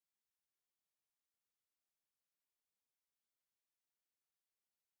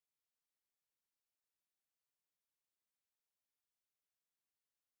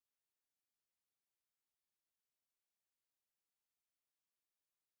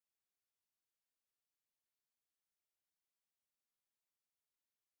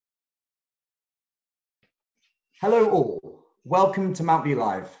Hello all, welcome to Mountview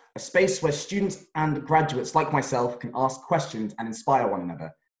Live, a space where students and graduates like myself can ask questions and inspire one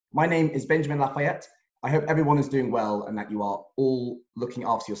another. My name is Benjamin Lafayette. I hope everyone is doing well and that you are all looking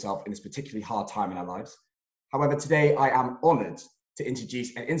after yourself in this particularly hard time in our lives. However, today I am honoured to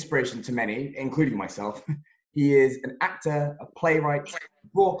introduce an inspiration to many, including myself. He is an actor, a playwright,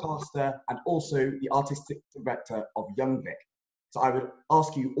 broadcaster, and also the artistic director of Young Vic. So I would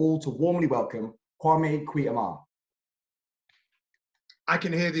ask you all to warmly welcome Kwame Kwei-Armah. I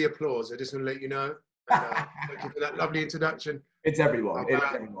can hear the applause. I just want to let you know. Thank you for that lovely introduction. It's everyone. It's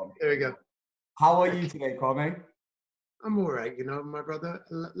everyone. There we go. How are you today, Kwame? I'm all right, you know, my brother.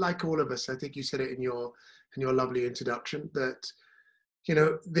 Like all of us, I think you said it in your lovely introduction that, you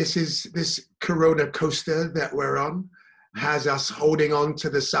know, this Corona coaster that we're on has us holding on to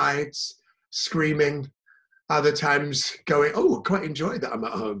the sides, screaming. Other times going, oh, I quite enjoy that I'm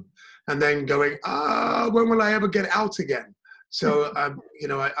at home, and then going, when will I ever get out again? So, you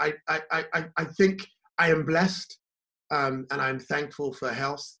know, I think I am blessed, and I'm thankful for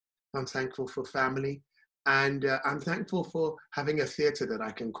health. I'm thankful for family, and I'm thankful for having a theatre that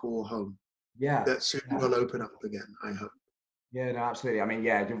I can call home. Yeah. That soon will open up again, I hope. Yeah, no, absolutely. I mean,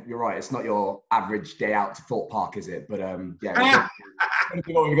 yeah, you're right. It's not your average day out to Thorpe Park, is it? But yeah, we're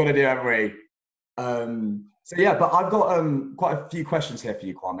do what we've got to do, haven't we? So yeah, but I've got quite a few questions here for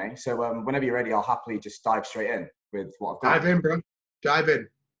you, Kwame. So whenever you're ready, I'll happily just dive straight in with what I've got. Dive in, bro. Dive in.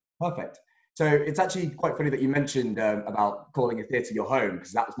 Perfect. So it's actually quite funny that you mentioned about calling a theatre your home,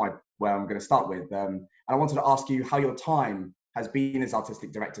 because that was where I'm going to start with. And I wanted to ask you how your time has been as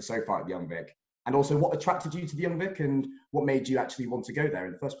artistic director so far at the Young Vic, and also what attracted you to the Young Vic and what made you actually want to go there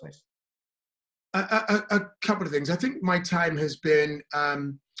in the first place. A couple of things. I think my time has been.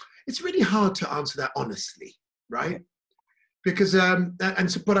 It's really hard to answer that honestly, right? Okay. Because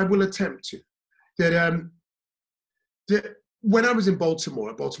but I will attempt to. That when I was in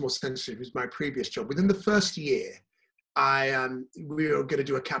Baltimore, at Baltimore Century, was my previous job. Within the first year, we were going to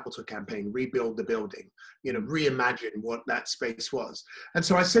do a capital campaign, rebuild the building, you know, reimagine what that space was. And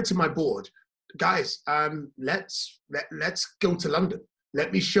so I said to my board, guys, let's go to London.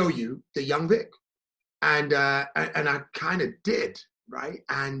 Let me show you the Young Vic, and I kind of did. Right,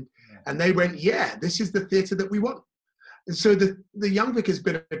 and they went, yeah, this is the theatre that we want. And so the Young Vic has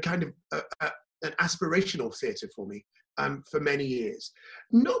been a kind of an aspirational theatre for me for many years.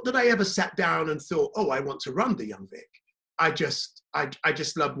 Not that I ever sat down and thought, oh, I want to run the Young Vic. I just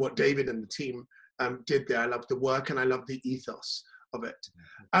loved what David and the team did there. I loved the work and I loved the ethos of it.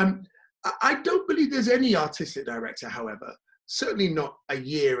 I don't believe there's any artistic director, however, certainly not a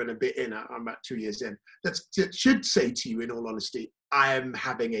year and a bit in, I'm about 2 years in, that should say to you, in all honesty, I am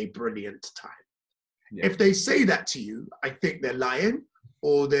having a brilliant time. Yeah. If they say that to you, I think they're lying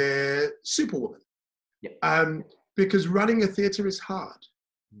or they're superwoman. Yeah. Because running a theatre is hard.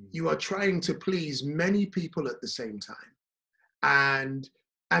 You are trying to please many people at the same time. And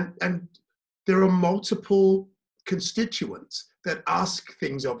there are multiple constituents that ask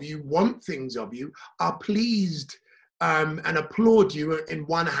things of you, want things of you, are pleased and applaud you in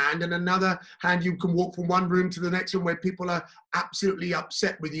one hand, and another hand you can walk from one room to the next one where people are absolutely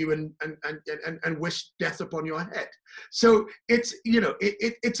upset with you and wish death upon your head. So it's, you know,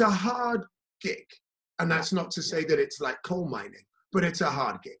 it's a hard gig, and that's not to say that it's like coal mining, but it's a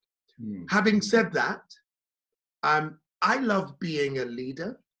hard gig. Having said that, I love being a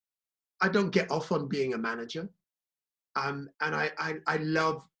leader. I don't get off on being a manager, and I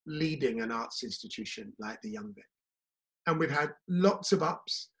love leading an arts institution like the Young Vic. And we've had lots of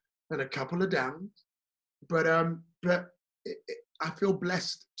ups and a couple of downs, but I feel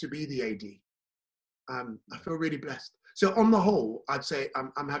blessed to be the AD. I feel really blessed. So on the whole, I'd say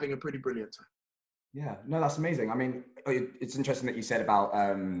I'm having a pretty brilliant time. Yeah, no, that's amazing. I mean, it's interesting that you said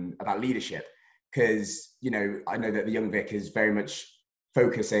about leadership, because, you know, I know that the Young Vic is very much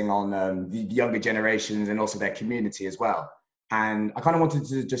focusing on the younger generations and also their community as well. And I kind of wanted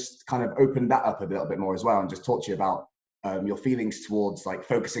to just kind of open that up a little bit more as well and just talk to you about your feelings towards like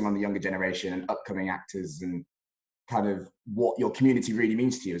focusing on the younger generation and upcoming actors and kind of what your community really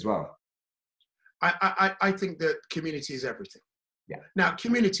means to you as well. I think that community is everything. Yeah. Now,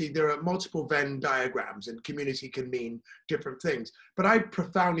 community, there are multiple Venn diagrams and community can mean different things, but I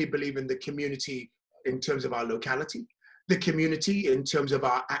profoundly believe in the community in terms of our locality, the community in terms of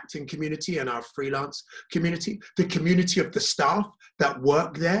our acting community and our freelance community, the community of the staff that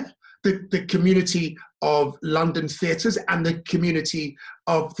work there, the community of London theatres and the community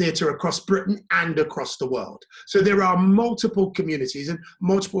of theatre across Britain and across the world. So there are multiple communities and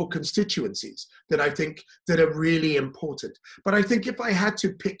multiple constituencies that I think that are really important. But I think if I had to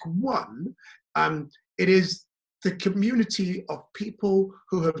pick one, it is the community of people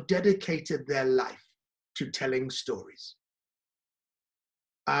who have dedicated their life to telling stories.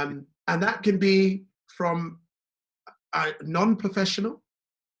 And that can be from a non-professional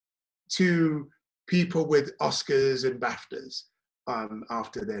to people with Oscars and BAFTAs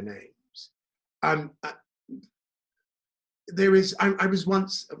after their names. I was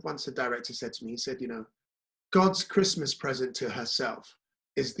once a director said to me, he said, you know, God's Christmas present to herself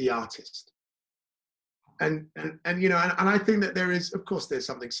is the artist. And you know, and I think that there is, of course, there's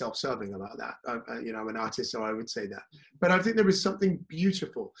something self-serving about that. You know, I'm an artist, so I would say that. But I think there is something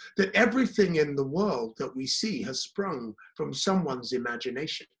beautiful, that everything in the world that we see has sprung from someone's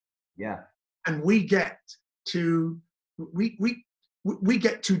imagination. Yeah. And we get to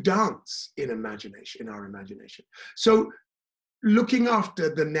dance in imagination, in our imagination. So looking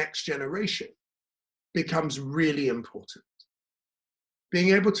after the next generation becomes really important.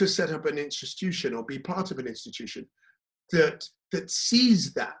 Being able to set up an institution or be part of an institution that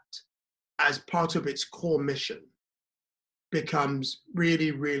sees that as part of its core mission becomes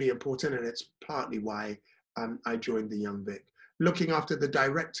really, really important. And it's partly why I joined the Young Vic. Looking after the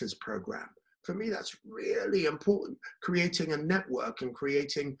directors program, for me, that's really important. Creating a network and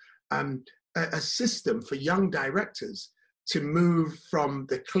creating a system for young directors to move from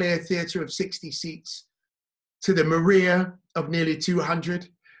the Clear Theatre of 60 seats to the Maria of nearly 200,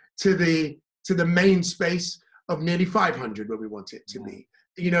 to the main space of nearly 500 where we want it to be.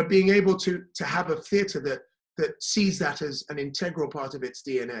 You know, being able to have a theatre that sees that as an integral part of its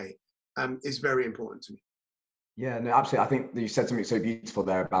DNA is very important to me. Yeah, no, absolutely. I think you said something so beautiful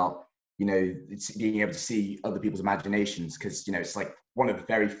there about, you know, it's being able to see other people's imaginations, because, you know, it's like one of the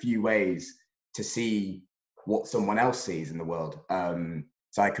very few ways to see what someone else sees in the world.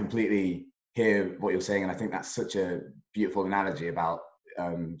 So I completely hear what you're saying, and I think that's such a beautiful analogy about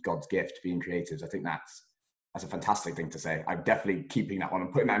God's gift, being creatives. I think that's a fantastic thing to say. I'm definitely keeping that one.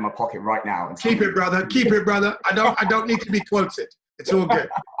 I'm putting that in my pocket right now. And keep it, brother. Keep it, brother. I don't need to be quoted. It's all good.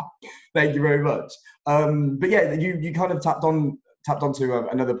 Thank you very much. But yeah, you kind of tapped onto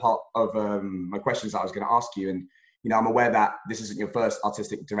another part of my questions that I was going to ask you. And you know, I'm aware that this isn't your first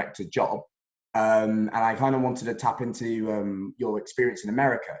artistic director job, and I kind of wanted to tap into your experience in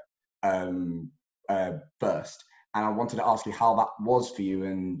America first. And I wanted to ask you how that was for you,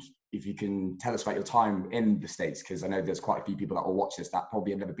 and if you can tell us about your time in the States, because I know there's quite a few people that will watch this that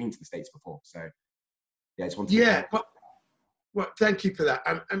probably have never been to the States before. So yeah, I just wanted to... Well, thank you for that.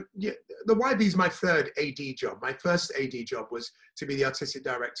 Yeah, the YB is my third AD job. My first AD job was to be the artistic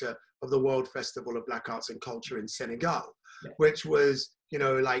director of the World Festival of Black Arts and Culture in Senegal, which was, you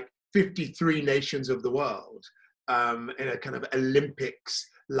know, like 53 nations of the world in a kind of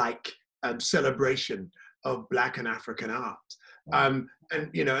Olympics-like celebration of Black and African art. And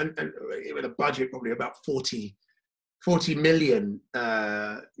you know, and with a budget probably about 40 million,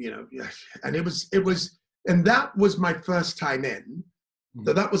 you know, and it was. And that was my first time in.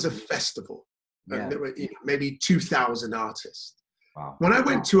 So that was a festival. And there were, you know, maybe 2,000 artists. Wow. When I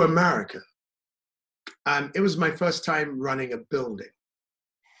went to America, it was my first time running a building.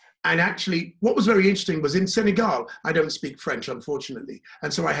 And actually, what was very interesting was in Senegal, I don't speak French, unfortunately.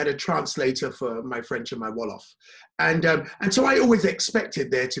 And so I had a translator for my French and my Wolof. And so I always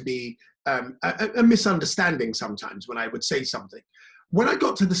expected there to be a misunderstanding sometimes when I would say something. When I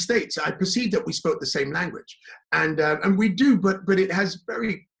got to the States, I perceived that we spoke the same language, and we do, but it has there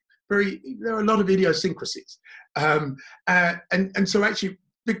are a lot of idiosyncrasies, and so actually,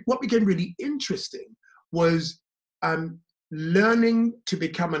 what became really interesting was learning to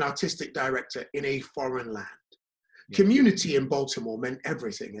become an artistic director in a foreign land. Yeah. Community in Baltimore meant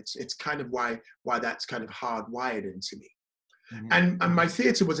everything. It's kind of why that's kind of hardwired into me, and my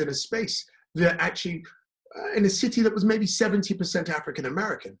theatre was in a space that actually. In a city that was maybe 70% African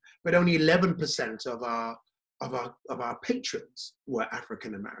American, but only 11% of our patrons were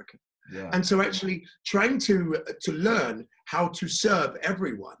African American. Yeah. And so actually trying to learn how to serve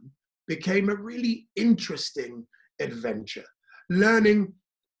everyone became a really interesting adventure. Learning,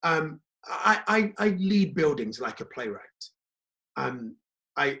 I lead buildings like a playwright.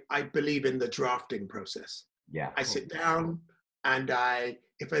 I believe in the drafting process. Yeah. I sit down and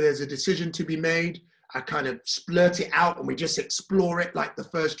if there's a decision to be made, I kind of splurt it out and we just explore it like the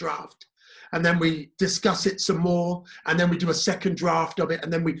first draft. And then we discuss it some more. And then we do a second draft of it.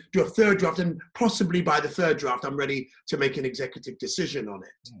 And then we do a third draft. And possibly by the third draft, I'm ready to make an executive decision on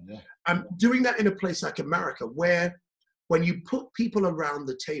it. Yeah. I'm doing that in a place like America, where when you put people around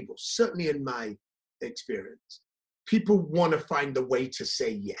the table, certainly in my experience, people want to find the way to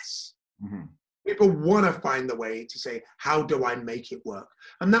say yes. Mm-hmm. People want to find the way to say, how do I make it work?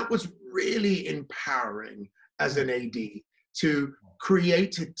 And that was really empowering as an AD to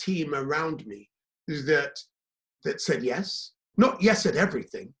create a team around me that said yes, not yes at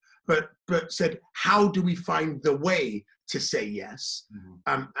everything, but said, how do we find the way to say yes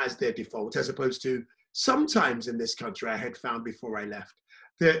as their default, as opposed to sometimes in this country, I had found before I left,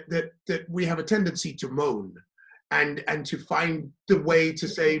 that we have a tendency to moan and to find the way to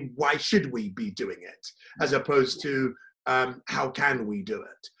say, why should we be doing it, as opposed to how can we do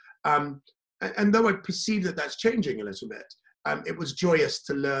it? And though I perceive that that's changing a little bit, it was joyous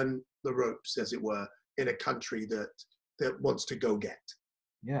to learn the ropes, as it were, in a country that wants to go get.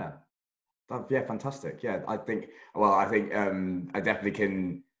 Yeah, yeah, fantastic. Yeah, I think I definitely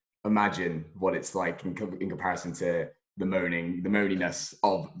can imagine what it's like in comparison to the moaniness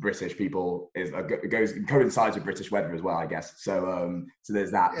of British people coincides with British weather as well, I guess. So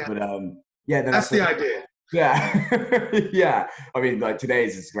there's that. Yeah. But yeah, that's the idea. Yeah, yeah. I mean, like today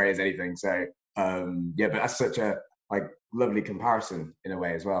is as great as anything. So yeah, but that's such a lovely comparison in a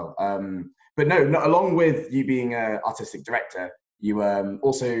way as well. But no, along with you being an artistic director, you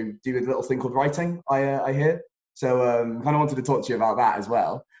also do a little thing called writing, I hear. So kind of wanted to talk to you about that as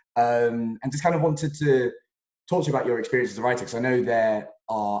well. And just kind of wanted to talk to you about your experience as a writer, because I know there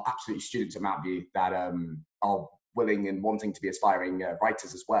are absolutely students at Mountview that are willing and wanting to be aspiring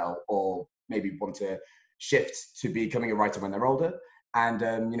writers as well, or maybe want to shift to becoming a writer when they're older. And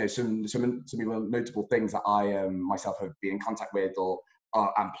you know, some notable things that I myself have been in contact with or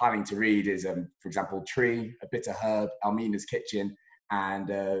I'm planning to read is, for example, Tree, A Bitter Herb, Elmina's Kitchen, and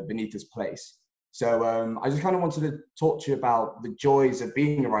Benita's Place. So I just kind of wanted to talk to you about the joys of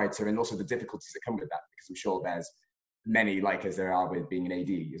being a writer and also the difficulties that come with that, because I'm sure there's many, like as there are with being an AD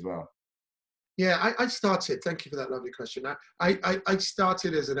as well. Yeah, I started, thank you for that lovely question. I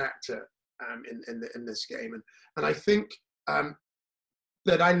started as an actor in this game. And I think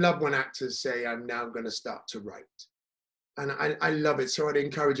that I love when actors say, I'm now going to start to write. And I love it. So I'd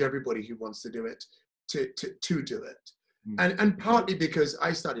encourage everybody who wants to do it to do it. And partly because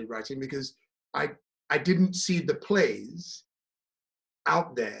I started writing, because I didn't see the plays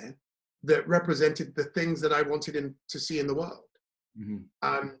out there that represented the things that I wanted to see in the world.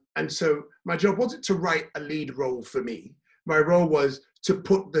 And so my job wasn't to write a lead role for me. My role was to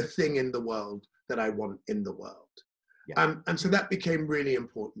put the thing in the world that I want in the world. Yeah. And so that became really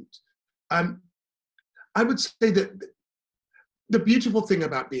important. I would say that the beautiful thing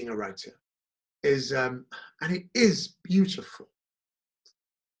about being a writer is, and it is beautiful,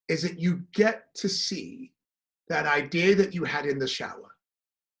 is that you get to see that idea that you had in the shower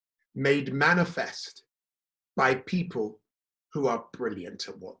made manifest by people who are brilliant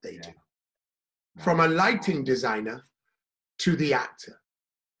at what they do. From a lighting designer to the actor.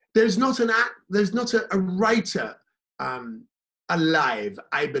 There's not a writer alive,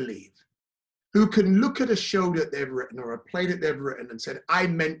 I believe, who can look at a show that they've written or a play that they've written and said, I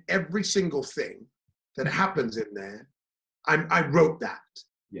meant every single thing that happens in there. I wrote that.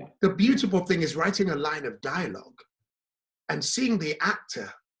 Yeah. The beautiful thing is writing a line of dialogue and seeing the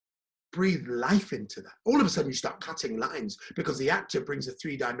actor breathe life into that. All of a sudden you start cutting lines because the actor brings a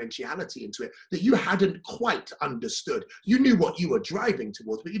three-dimensionality into it that you hadn't quite understood. You knew what you were driving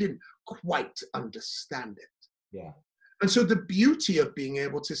towards, but you didn't quite understand it. Yeah. And so the beauty of being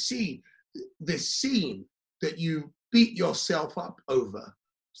able to see this scene that you beat yourself up over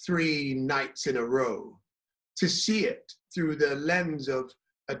 3 nights in a row, to see it through the lens of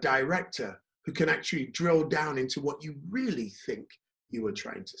a director who can actually drill down into what you really think you were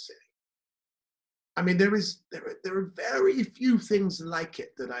trying to say. I mean, there are very few things like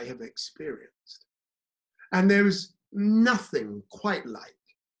it that I have experienced. And there is nothing quite like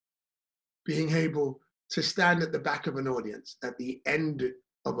being able to stand at the back of an audience at the end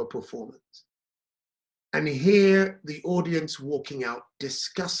of a performance and hear the audience walking out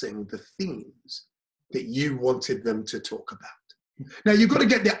discussing the themes that you wanted them to talk about. Now, you've got to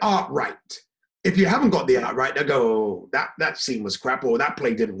get the art right. If you haven't got the art right, they'll go, oh, that scene was crap, or that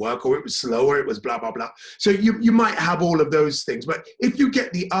play didn't work, or it was slow, or it was blah, blah, blah. So you might have all of those things. But if you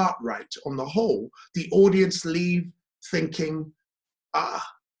get the art right on the whole, the audience leave thinking, I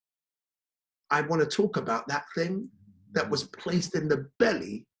want to talk about that thing that was placed in the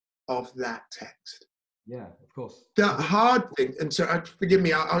belly of that text. Yeah, of course. The hard thing, and so forgive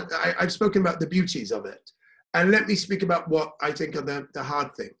me, I've spoken about the beauties of it. And let me speak about what I think are the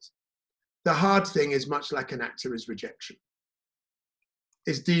hard things. The hard thing is much like an actor is rejection.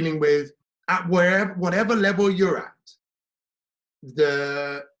 Is dealing with, at whatever level you're at,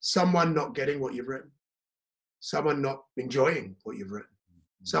 someone not getting what you've written, someone not enjoying what you've written,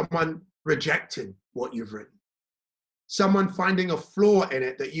 someone rejecting what you've written, someone finding a flaw in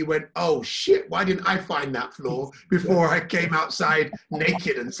it that you went, oh shit, why didn't I find that flaw before I came outside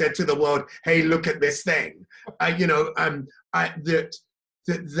naked and said to the world, hey, look at this thing. You know,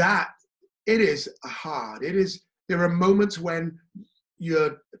 that it is hard. There are moments when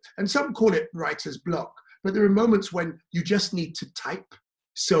and some call it writer's block, but there are moments when you just need to type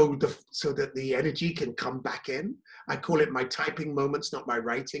so that the energy can come back in. I call it my typing moments, not my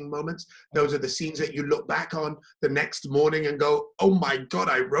writing moments. Those are the scenes that you look back on the next morning and go, oh my God,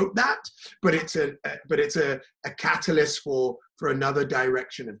 I wrote that. But it's a catalyst for another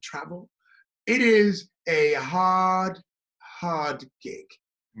direction of travel. It is a hard gig.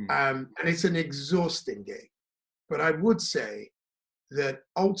 And it's an exhausting gig. But I would say that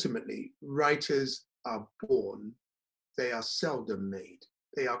ultimately writers are born, they are seldom made.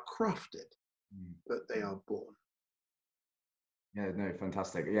 They are crafted, but they are born. Yeah, no,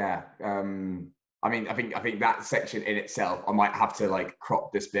 fantastic. Yeah. I mean, I think that section in itself, I might have to like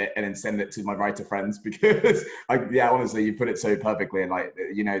crop this bit and then send it to my writer friends because honestly, you put it so perfectly. And like,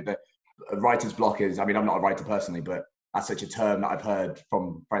 you know, the writer's block is, I mean, I'm not a writer personally, but that's such a term that I've heard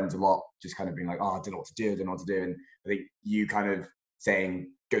from friends a lot, just kind of being like, oh, I don't know what to do, I don't know what to do. And I think you kind of saying,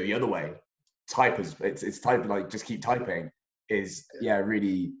 go the other way, it's type, like just keep typing is, yeah, a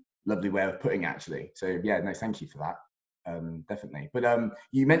really lovely way of putting it, actually. So yeah, no, thank you for that. Definitely. But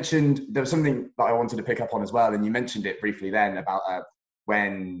you mentioned there was something that I wanted to pick up on as well, and you mentioned it briefly then about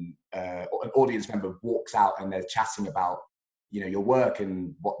when an audience member walks out and they're chatting about, you know, your work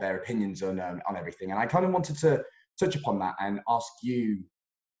and what their opinions on everything. And I kind of wanted to touch upon that and ask you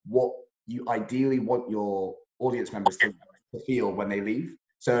what you ideally want your audience members to feel when they leave.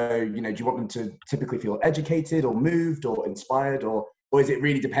 So, you know, do you want them to typically feel educated or moved or inspired, or is it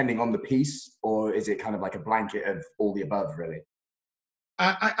really depending on the piece, or is it kind of like a blanket of all the above, really?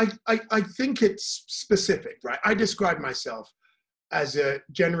 I think it's specific, right? I describe myself as a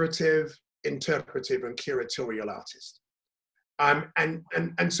generative, interpretive, and curatorial artist. And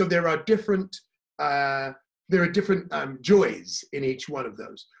so there are different joys in each one of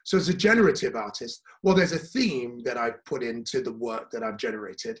those. So as a generative artist, well, there's a theme that I've put into the work that I've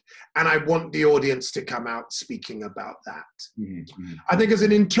generated, and I want the audience to come out speaking about that. Mm-hmm. I think as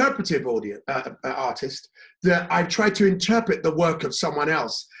an interpretive artist, that I've tried to interpret the work of someone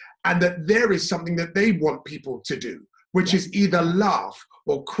else, and that there is something that they want people to do, which is either laugh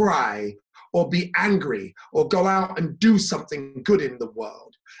or cry or be angry or go out and do something good in the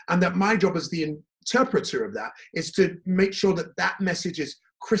world. And that my job as the interpreter of that is to make sure that that message is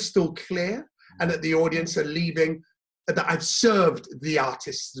crystal clear and that the audience are leaving, that I've served the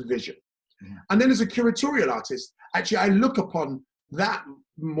artist's vision. Mm-hmm. And then as a curatorial artist, actually I look upon that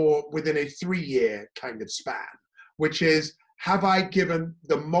more within a 3-year kind of span, which is, have I given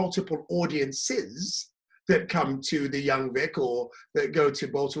the multiple audiences that come to the Young Vic or that go to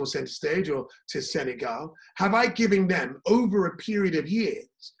Baltimore Center Stage or to Senegal, have I given them over a period of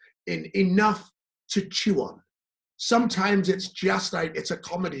years enough to chew on? Sometimes it's just like, it's a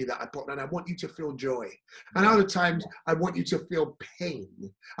comedy that I put on and I want you to feel joy. And other times I want you to feel pain.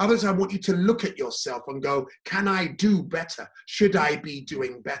 Others I want you to look at yourself and go, can I do better? Should I be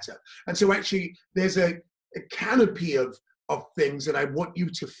doing better? And so actually there's a canopy of things that I want you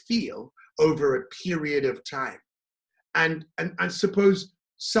to feel over a period of time. And I suppose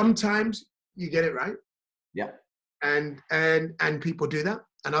sometimes you get it right. Yeah. And people do that.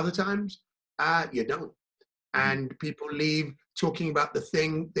 And other times you don't. And people leave talking about the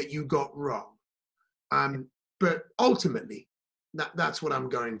thing that you got wrong. But ultimately, that's what I'm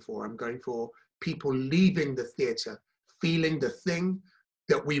going for. I'm going for people leaving the theatre feeling the thing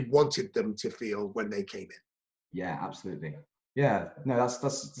that we wanted them to feel when they came in. Yeah, absolutely. Yeah, no, that's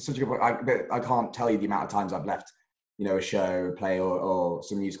such a good point. I can't tell you the amount of times I've left, you know, a show, a play, or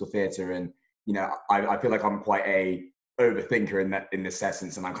some musical theatre, and you know, I feel like I'm quite a overthinker in this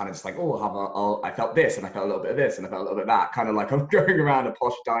essence, and I'm kind of just like, I felt this, and I felt a little bit of this, and I felt a little bit of that, kind of like I'm going around a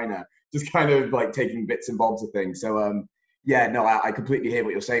posh diner, just kind of like taking bits and bobs of things. So yeah, no, I completely hear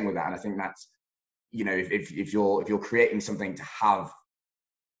what you're saying with that, and I think that's, you know, if you're creating something to have,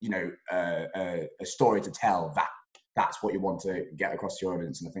 you know, a story to tell, that's what you want to get across to your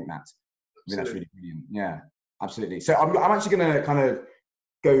audience, and I think that's really brilliant. Yeah, absolutely. So I'm actually going to kind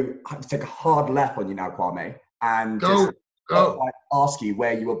of take a hard left on you now, Kwame, and just ask you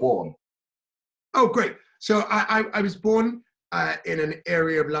where you were born. Oh, great. So I was born in an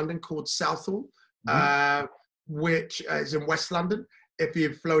area of London called Southall, which is in West London. If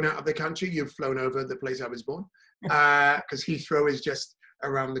you've flown out of the country, you've flown over the place I was born, because Heathrow is just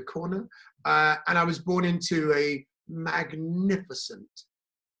around the corner. And I was born into a magnificent,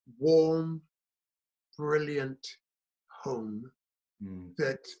 warm, brilliant home Mm.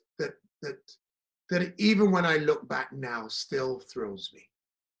 that even when I look back now still thrills me.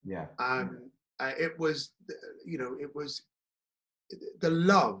 Yeah. It was, you know, it was the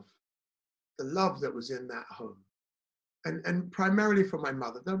love that was in that home, and primarily from my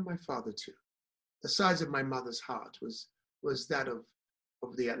mother, though my father too. The size of my mother's heart was that of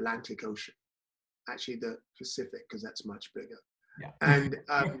the Atlantic Ocean, actually the Pacific, because that's much bigger. Yeah.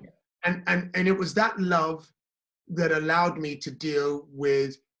 And it was that love that allowed me to deal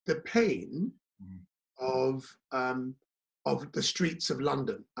with the pain of the streets of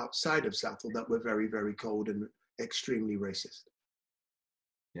London outside of Southall that were very, very cold and extremely racist.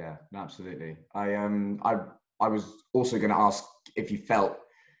 Yeah, absolutely. I was also going to ask if you felt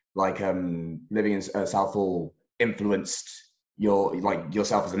like living in Southall influenced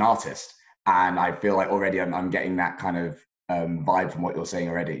yourself as an artist, and I feel like already I'm getting that kind of vibe from what you're saying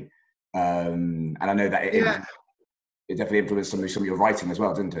already, and I know that it definitely influenced some of your writing as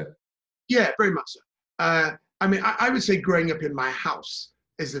well, didn't it? Yeah, very much so. I mean, I would say growing up in my house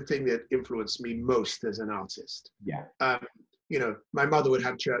is the thing that influenced me most as an artist. Yeah. You know, my mother would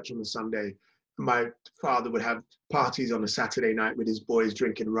have church on a Sunday. My father would have parties on a Saturday night with his boys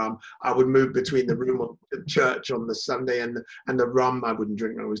drinking rum. I would move between the room of the church on the Sunday and the rum. I wouldn't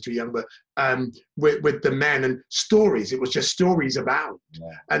drink when I was too young, but with the men and stories. It was just stories about,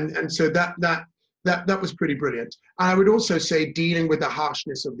 and so that was pretty brilliant. And I would also say dealing with the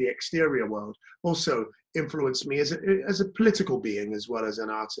harshness of the exterior world also influenced me as a political being as well as an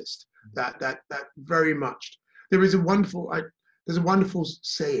artist. That very much. There's a wonderful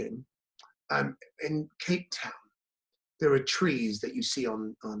saying. In Cape Town, there are trees that you see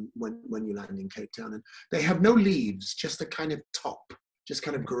on when you land in Cape Town, and they have no leaves, just a kind of top, just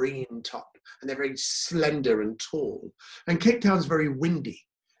kind of green top, and they're very slender and tall. And Cape Town's very windy.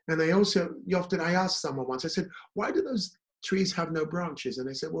 And I asked someone once, I said, why do those trees have no branches? And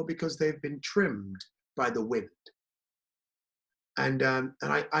they said, well, because they've been trimmed by the wind. And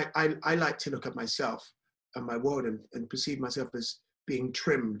I like to look at myself and my world and perceive myself as being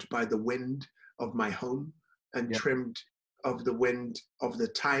trimmed by the wind of my home and trimmed of the wind of the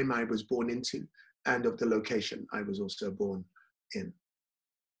time I was born into and of the location I was also born in.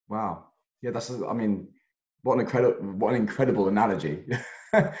 Wow. Yeah, I mean, what an incredible analogy.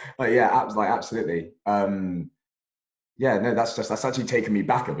 Like, yeah, absolutely. Yeah, no, that's actually taken me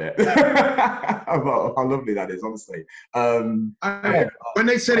back a bit. How lovely that is, honestly. When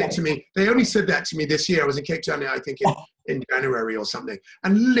they said it to me, they only said that to me this year. I was in Cape Town, I think in January or something.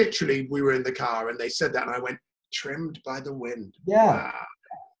 And literally we were in the car and they said that and I went, trimmed by the wind. Yeah. Wow.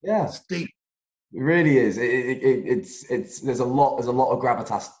 Yeah. It's deep. It really is. It's there's a lot of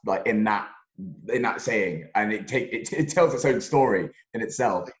gravitas like in that saying, and it tells its own story in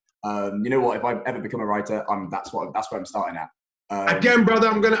itself. You know what? If I ever become a writer, that's where I'm starting at. Again, brother,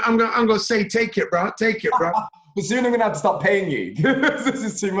 I'm gonna say, take it, bro. But soon I'm gonna have to stop paying you. This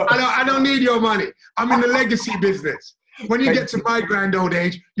is too much. I don't need your money. I'm in the legacy business. When you get to my grand old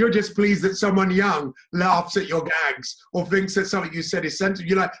age, you're just pleased that someone young laughs at your gags or thinks that something you said is sensitive.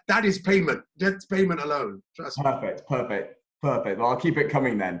 You're like, that is payment. That's payment alone. Trust me. Perfect. Well, I'll keep it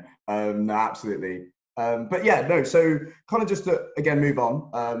coming then. No, absolutely. But yeah, no. So kind of just to again move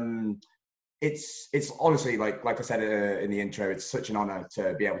on. It's honestly like I said in the intro, it's such an honor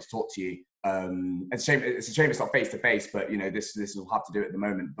to be able to talk to you. It's a shame it's not face to face, but you know this will have to do it at the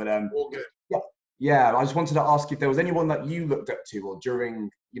moment. But all good. Yeah. I just wanted to ask if there was anyone that you looked up to, or during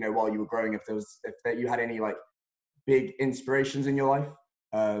while you were growing, if you had any like big inspirations in your life.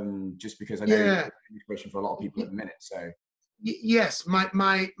 Just because I know it's an inspiration for a lot of people at the minute. So. Yes,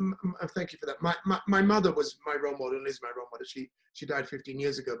 thank you for that. My mother was my role model and is my role model. She died 15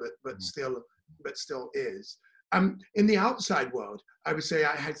 years ago, but still is. In the outside world, I would say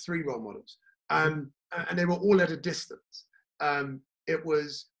I had three role models, and they were all at a distance. It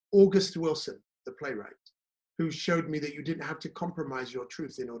was August Wilson, the playwright, who showed me that you didn't have to compromise your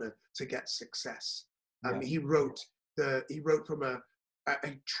truth in order to get success. He wrote from a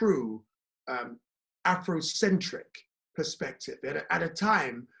true Afrocentric perspective at a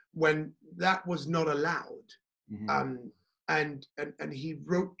time when that was not allowed. And he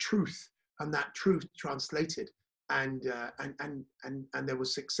wrote truth, and that truth translated, and there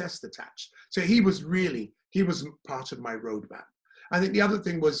was success attached. So he was part of my roadmap. I think the other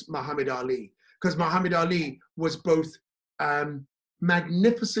thing was Muhammad Ali, because Muhammad Ali was both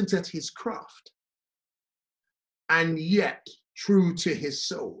magnificent at his craft and yet true to his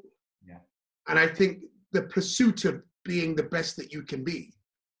soul. And I think the pursuit of being the best that you can be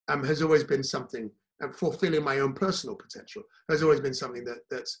has always been something, and fulfilling my own personal potential has always been something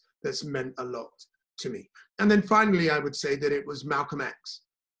that's meant a lot to me. And then finally, I would say that it was Malcolm X,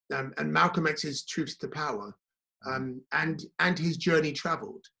 and Malcolm X's Truth to Power, and his journey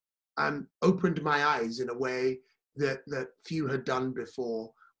traveled, opened my eyes in a way that few had done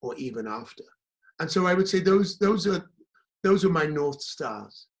before or even after. And so I would say those are my North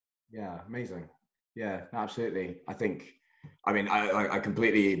Stars. Yeah, amazing. Yeah, absolutely. I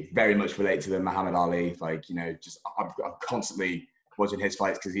completely very much relate to the Muhammad Ali. Like, you know, just I'm constantly watching his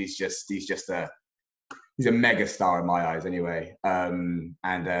fights because he's a mega star in my eyes anyway.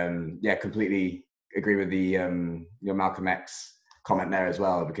 Yeah, completely agree with the your Malcolm X comment there as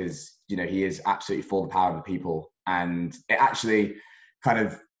well, because, you know, he is absolutely for the power of the people. And it actually kind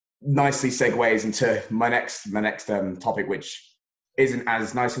of nicely segues into my next topic, which isn't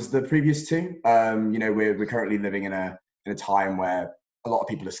as nice as the previous two. You know, we're currently living in a time where a lot of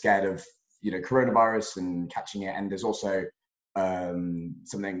people are scared of, you know, coronavirus and catching it. And there's also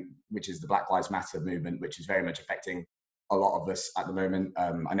something which is the Black Lives Matter movement, which is very much affecting a lot of us at the moment.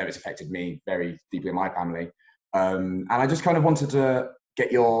 I know it's affected me very deeply in my family. And I just kind of wanted to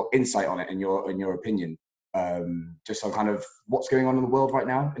get your insight on it and your opinion, just on kind of what's going on in the world right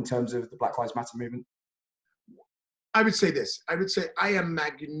now in terms of the Black Lives Matter movement. I would say this. I would say I am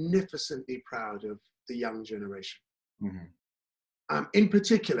magnificently proud of the young generation. Mm-hmm. In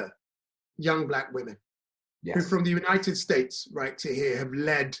particular, young Black women, yes, who from the United States right to here have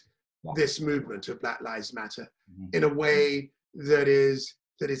led this movement of Black Lives Matter, mm-hmm, in a way that is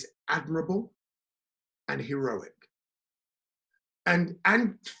admirable and heroic and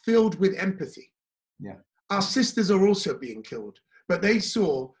filled with empathy. Yeah. Our sisters are also being killed, but they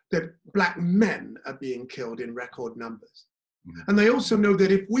saw that Black men are being killed in record numbers. Mm-hmm. And they also know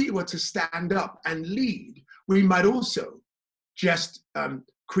that if we were to stand up and lead, we might also just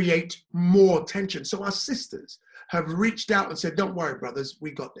create more tension. So our sisters have reached out and said, don't worry, brothers,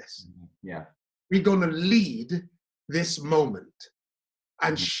 we got this. Mm-hmm. Yeah. We're gonna lead this moment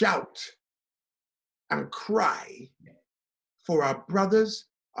and mm-hmm, shout and cry for our brothers,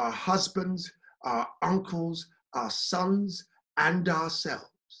 our husbands, our uncles, our sons, and ourselves.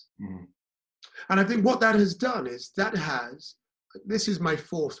 Mm-hmm. And I think what that has done is this is my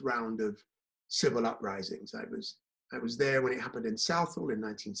fourth round of civil uprisings. I was there when it happened in Southall in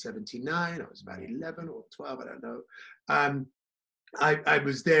 1979. I was about 11 or 12, I don't know. I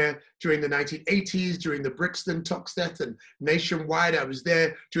was there during the 1980s, during the Brixton Toxteth and nationwide. I was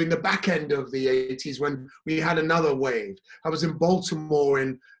there during the back end of the 80s when we had another wave. I was in Baltimore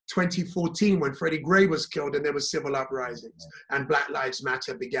in 2014 when Freddie Gray was killed and there were civil uprisings and Black Lives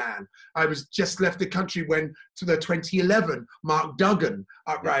Matter began. I was just left the country when to the 2011 Mark Duggan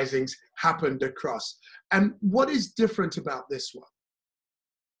uprisings happened across. And what is different about this one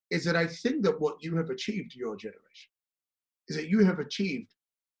is that I think that what you have achieved, your generation, is that you have achieved,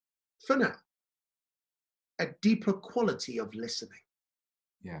 for now, a deeper quality of listening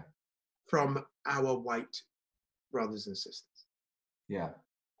from our white brothers and sisters. Yeah.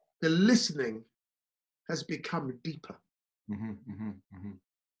 The listening has become deeper. Mm-hmm, mm-hmm,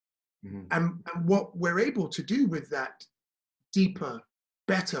 mm-hmm, mm-hmm. And what we're able to do with that deeper,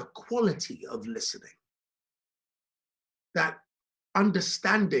 better quality of listening, that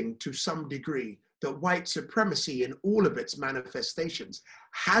understanding to some degree that white supremacy in all of its manifestations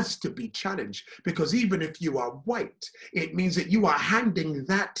has to be challenged, because even if you are white, it means that you are handing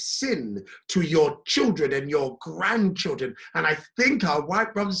that sin to your children and your grandchildren. And I think our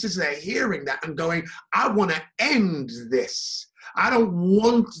white brothers and sisters are hearing that and going, I want to end this. I don't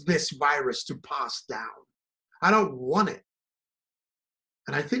want this virus to pass down. I don't want it.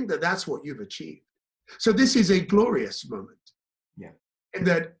 And I think that that's what you've achieved. So this is a glorious moment. Yeah. And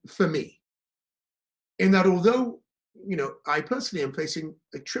that for me, in that although, you know, I personally am facing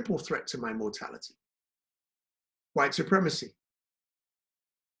a triple threat to my mortality: white supremacy,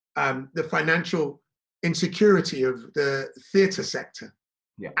 the financial insecurity of the theatre sector,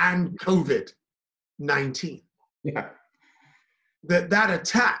 and COVID-19. Yeah. That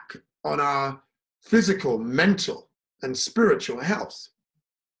attack on our physical, mental, and spiritual health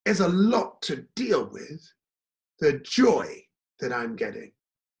is a lot to deal with. The joy that I'm getting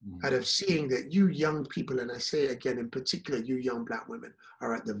out of seeing that you young people, and I say it again, in particular, you young Black women,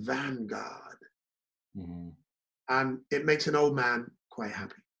 are at the vanguard. Mm-hmm. It makes an old man quite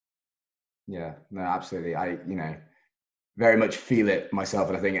happy. Yeah, no, absolutely. I, you know, very much feel it myself.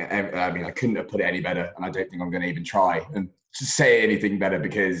 And I think, I mean, I couldn't have put it any better. And I don't think I'm going to even try and say anything better,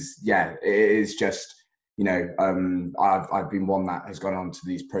 because, yeah, it is just, you know, I've been one that has gone on to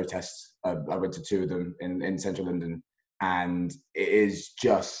these protests. I went to two of them in central London. And it is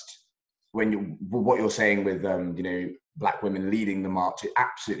just what you're saying with you know, Black women leading the march, it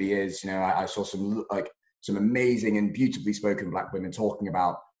absolutely is. You know, I saw some amazing and beautifully spoken Black women talking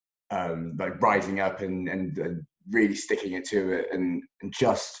about like rising up and really sticking it to it, and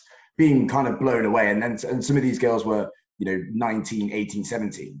just being kind of blown away. And some of these girls were, you know, 19, 18,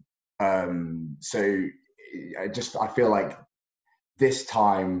 17. So I feel like this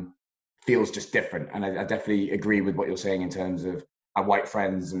time feels just different. And I definitely agree with what you're saying in terms of our white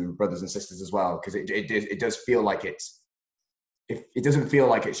friends and brothers and sisters as well, because it does feel like it doesn't feel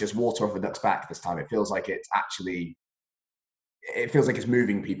like it's just water off a duck's back this time. It feels like it's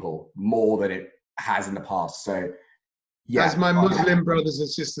moving people more than it has in the past. So yeah. As my Muslim brothers and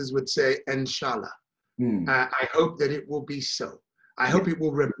sisters would say, inshallah. I hope that it will be so. I hope it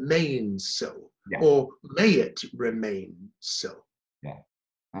will remain so, or may it remain so. Yeah,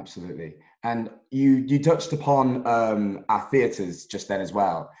 absolutely. And you touched upon our theatres just then as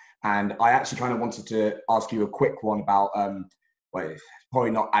well. And I actually kind of wanted to ask you a quick one about, well, it's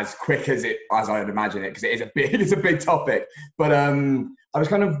probably not as quick as I would imagine it, because it is a big topic. But I was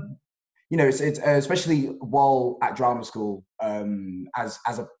kind of, you know, it's especially while at drama school, as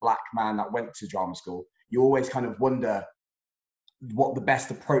a Black man that went to drama school, you always kind of wonder what the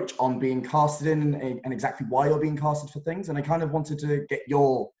best approach on being casted in and exactly why you're being casted for things. And I kind of wanted to get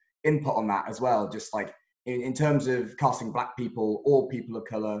your input on that as well, just like in terms of casting Black people or people of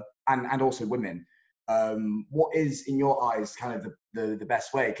color and also women. What is, in your eyes, kind of the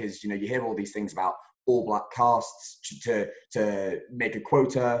best way? Because, you know, you hear all these things about all Black casts to make a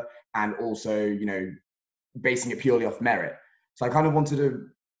quota, and also, you know, basing it purely off merit. So I kind of wanted to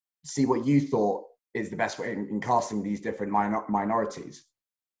see what you thought is the best way in casting these different minorities.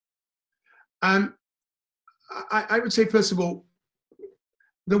 I would say, first of all,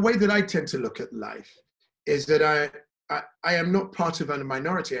 the way that I tend to look at life is that I am not part of a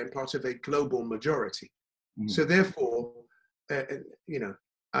minority, I'm part of a global majority. So therefore, you know,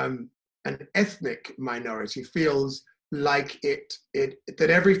 an ethnic minority feels like that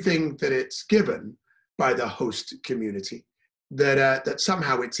everything that it's given by the host community, that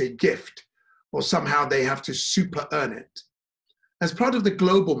somehow it's a gift, or somehow they have to super earn it. As part of the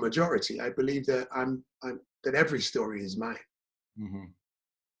global majority, I believe that that every story is mine.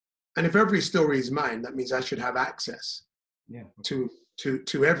 And if every story is mine, that means I should have access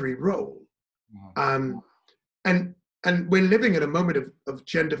to every role. And we're living in a moment of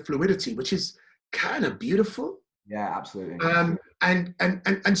gender fluidity, which is kind of beautiful. Yeah, absolutely.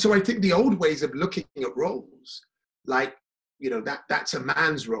 And so I think the old ways of looking at roles, like, you know, that's a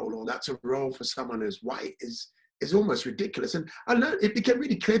man's role, or that's a role for someone who's white, is almost ridiculous. And I learned, it became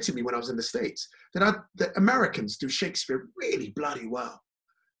really clear to me when I was in the States that Americans do Shakespeare really bloody well.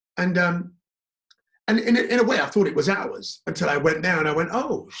 And in a way, I thought it was ours until I went there and I went,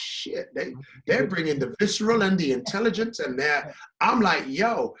 oh shit, they're bringing the visceral and the intelligence, and I'm like,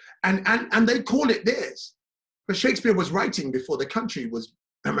 yo, and they call it theirs. But Shakespeare was writing before the country was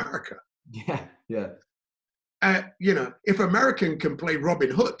America. Yeah. You know, if American can play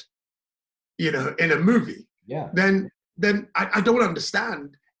Robin Hood, you know, in a movie, then I don't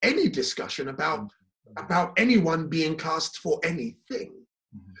understand any discussion about anyone being cast for anything.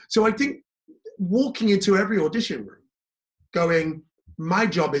 So I think walking into every audition room going, my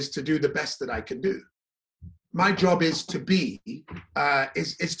job is to do the best that I can do. My job is to be,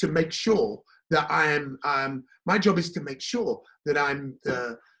 is to make sure that my job is to make sure that I'm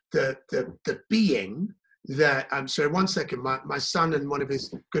the being that I'm sorry, one second. My son and one of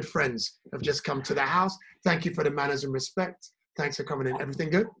his good friends have just come to the house. Thank you for the manners and respect. Thanks for coming in. Everything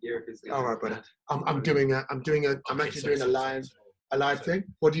good? All right, brother. I'm actually doing a live thing.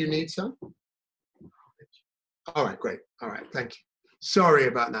 What do you need, son? All right, great. All right, thank you. Sorry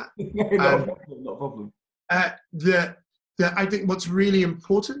about that. No problem. I think what's really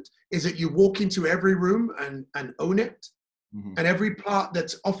important is that you walk into every room and own it, and every part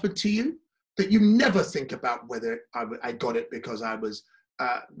that's offered to you, that you never think about whether I got it because I was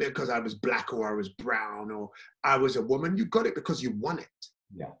Black, or I was brown, or I was a woman. You got it because you won it.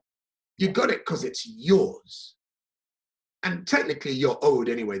 Yeah. You got it because it's yours. And technically you're owed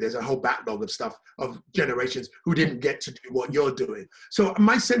anyway. There's a whole backlog of stuff of generations who didn't get to do what you're doing. So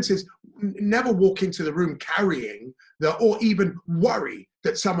my sense is never walk into the room carrying or even worry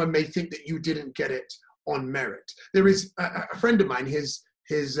that someone may think that you didn't get it on merit. There is a friend of mine, his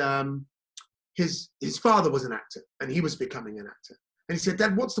father was an actor and he was becoming an actor. And he said,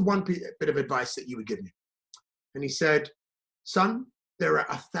 Dad, what's the one bit of advice that you would give me? And he said, son, there are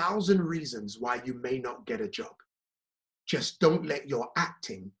 1,000 reasons why you may not get a job. Just don't let your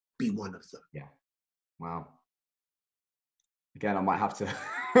acting be one of them. Yeah. Wow. Again, I might have to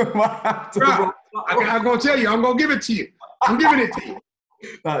Right. I'm going to tell you, I'm going to give it to you. I'm giving it to you.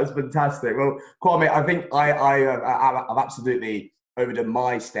 That is fantastic. Well, Kwame, I think I've absolutely overdone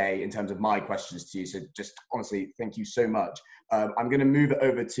my stay in terms of my questions to you. So just honestly, thank you so much. I'm going to move it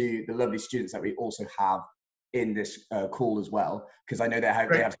over to the lovely students that we also have in this call as well, because I know they have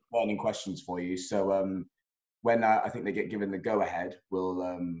some burning questions for you. So when I think they get given the go ahead,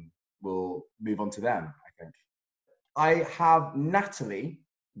 we'll move on to them, I think. I have Natalie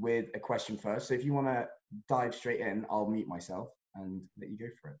with a question first. So if you want to dive straight in, I'll mute myself and let you go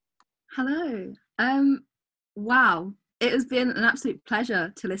for it. Hello. Wow, it has been an absolute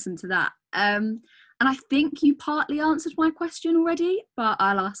pleasure to listen to that. And I think you partly answered my question already, but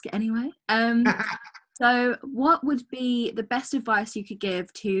I'll ask it anyway. So what would be the best advice you could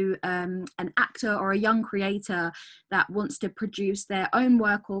give to an actor or a young creator that wants to produce their own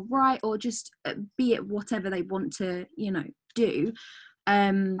work or write, or just be it whatever they want to, do,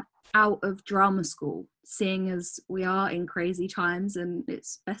 out of drama school, seeing as we are in crazy times and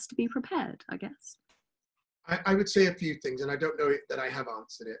it's best to be prepared, I guess? I would say a few things, and I don't know that I have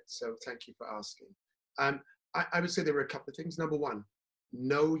answered it, so thank you for asking. I would say there were a couple of things. Number one,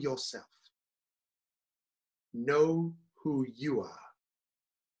 know yourself. Know who you are.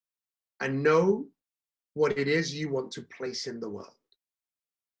 And know what it is you want to place in the world.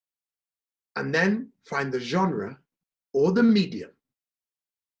 And then find the genre or the medium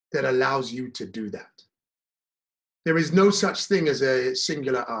that allows you to do that. There is no such thing as a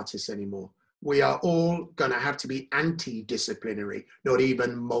singular artist anymore. We are all going to have to be anti-disciplinary, not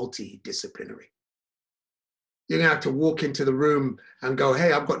even multidisciplinary. You're going to have to walk into the room and go,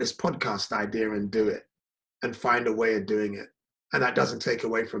 hey, I've got this podcast idea, and do it, and find a way of doing it. And that doesn't take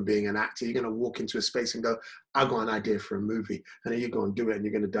away from being an actor. You're going to walk into a space and go, I've got an idea for a movie. And then you're going to do it, and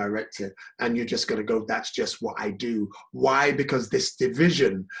you're going to direct it. And you're just going to go, that's just what I do. Why? Because this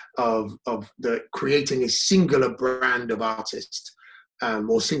division of the creating a singular brand of artist,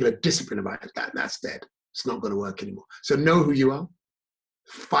 or singular discipline of art, that's dead. It's not going to work anymore. So know who you are.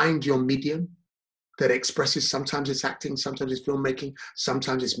 Find your medium that expresses, sometimes it's acting, sometimes it's filmmaking,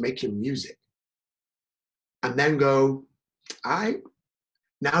 sometimes it's making music. And then go,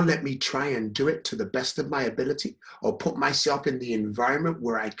 now let me try and do it to the best of my ability, or put myself in the environment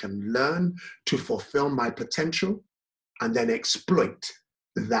where I can learn to fulfill my potential, and then exploit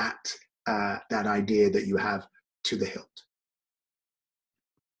that idea that you have to the hilt.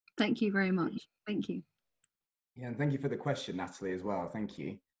 Thank you very much. Thank you. Yeah, and thank you for the question, Natalie, as well. Thank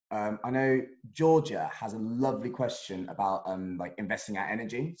you. I know Georgia has a lovely question about like investing our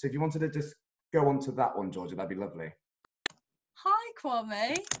energy. So if you wanted to just go on to that one, Georgia, that'd be lovely. Hi,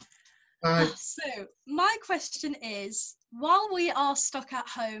 Kwame. Hi. So my question is, while we are stuck at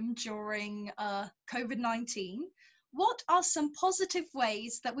home during COVID-19, what are some positive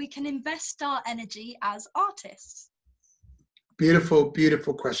ways that we can invest our energy as artists? Beautiful,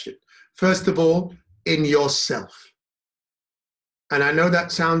 beautiful question. First of all, in yourself. And I know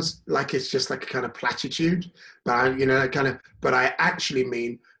that sounds like it's just like a kind of platitude, but I actually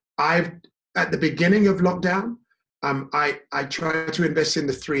mean, at the beginning of lockdown, I try to invest in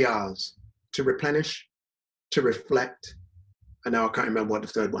the 3 R's: to replenish, to reflect, and now I can't remember what the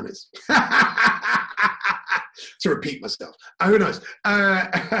third one is. To repeat myself. Who knows?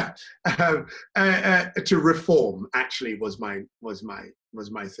 To reform actually was my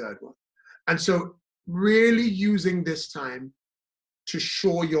third one. And so really using this time to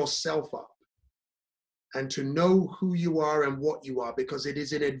shore yourself up and to know who you are and what you are, because it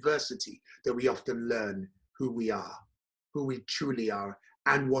is in adversity that we often learn who we are, who we truly are,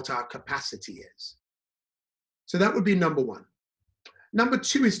 and what our capacity is. So that would be number one. Number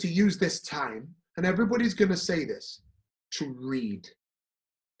two is to use this time, and everybody's going to say this, to read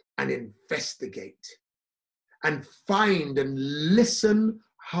and investigate and find and listen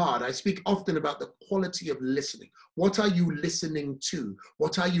hard. I speak often about the quality of listening. What are you listening to?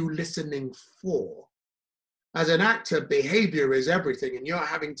 What are you listening for? As an actor, behavior is everything, and you're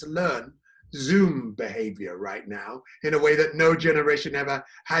having to learn Zoom behavior right now in a way that no generation ever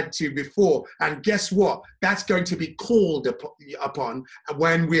had to before. And guess what? That's going to be called upon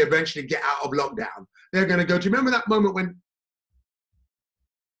when we eventually get out of lockdown. They're going to go, do you remember that moment when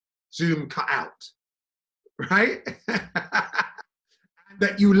Zoom cut out, right?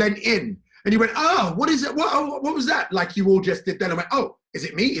 That you lent in and you went, oh, what is it? What was that? Like you all just did then. I went, oh, is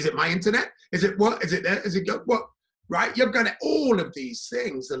it me? Is it my internet? Is it what? Is it there? Is it go? What? Right? You've got all of these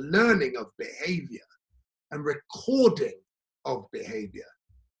things, the learning of behavior and recording of behavior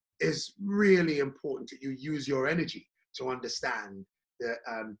is really important that you use your energy to understand that,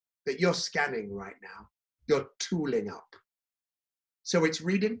 that you're scanning right now, you're tooling up. So it's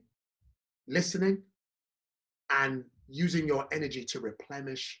reading, listening, and using your energy to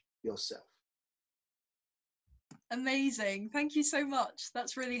replenish yourself. Amazing. Thank you so much.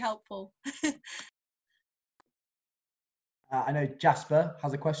 That's really helpful. I know Jasper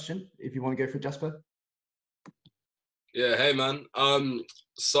has a question, if you want to go for Jasper. Yeah, hey man.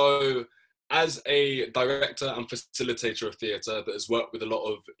 So as a director and facilitator of theatre that has worked with a lot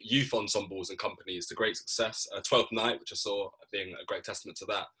of youth ensembles and companies to great success, 12th Night, which I saw being a great testament to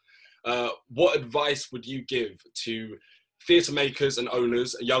that, what advice would you give to theatre makers and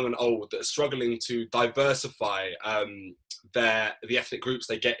owners, young and old, that are struggling to diversify the ethnic groups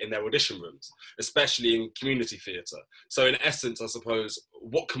they get in their audition rooms, especially in community theatre? So in essence, I suppose,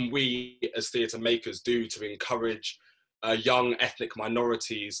 what can we as theatre makers do to encourage young ethnic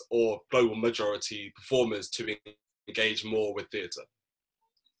minorities or global majority performers to engage more with theatre?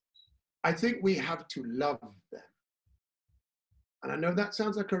 I think we have to love them. And I know that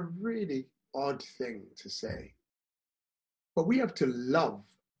sounds like a really odd thing to say, but we have to love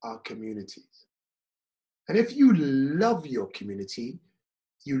our communities. And if you love your community,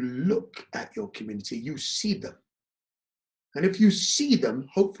 you look at your community, you see them. And if you see them,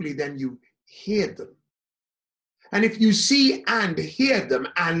 hopefully then you hear them. And if you see and hear them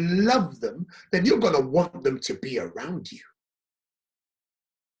and love them, then you're going to want them to be around you.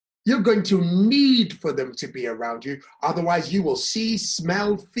 You're going to need for them to be around you. Otherwise, you will see,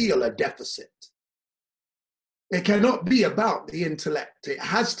 smell, feel a deficit. It cannot be about the intellect. It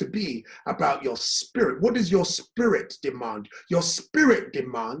has to be about your spirit. What does your spirit demand? Your spirit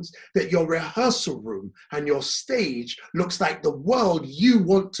demands that your rehearsal room and your stage looks like the world you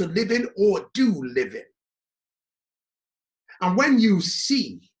want to live in or do live in. And when you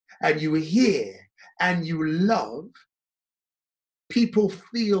see and you hear and you love, people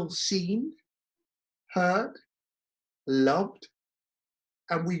feel seen, heard, loved,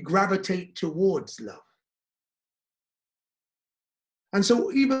 and we gravitate towards love. And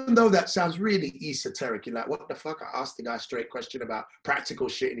so even though that sounds really esoteric, you're like, what the fuck? I asked the guy a straight question about practical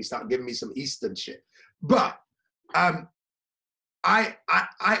shit and he started giving me some Eastern shit. But I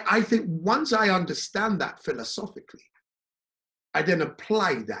think once I understand that philosophically, I then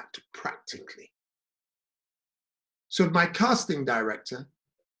apply that practically. So my casting director,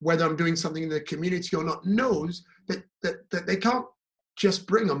 whether I'm doing something in the community or not, knows that they can't just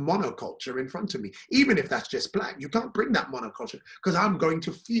bring a monoculture in front of me. Even if that's just black, you can't bring that monoculture because I'm going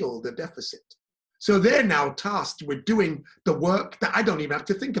to feel the deficit. So they're now tasked with doing the work that I don't even have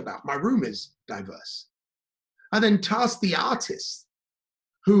to think about. My room is diverse. I then task the artists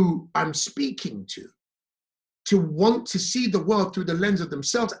who I'm speaking to want to see the world through the lens of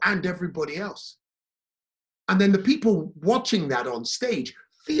themselves and everybody else. And then the people watching that on stage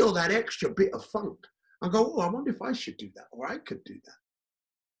feel that extra bit of funk and go, oh, I wonder if I should do that, or I could do that.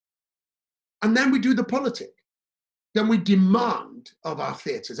 And then we do the politic. Then we demand of our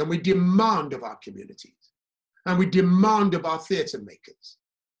theatres, and we demand of our communities, and we demand of our theatre makers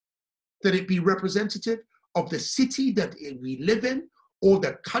that it be representative of the city that we live in, or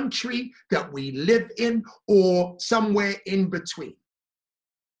the country that we live in, or somewhere in between.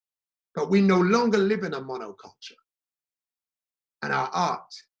 But we no longer live in a monoculture. And our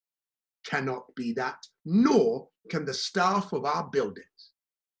art cannot be that, nor can the staff of our buildings.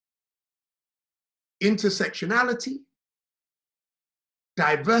 Intersectionality,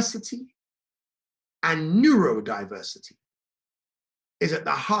 diversity, and neurodiversity is at the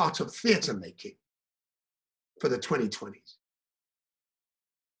heart of theatre making for the 2020s.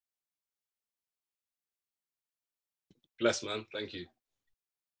 Bless, man. Thank you.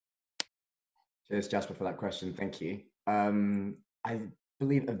 Cheers, Jasper, for that question. Thank you. I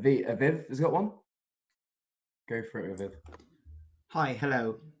believe Aviv has got one. Go for it, Aviv. Hi,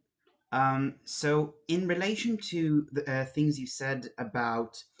 hello. So in relation to the things you said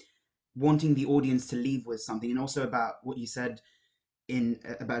about wanting the audience to leave with something, and also about what you said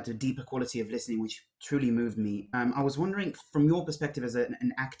about a deeper quality of listening, which truly moved me, I was wondering, from your perspective as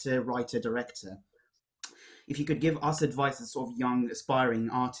an actor, writer, director, if you could give us advice as sort of young, aspiring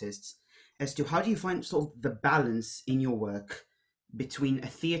artists as to how do you find sort of the balance in your work between a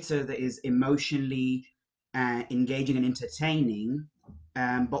theatre that is emotionally engaging and entertaining,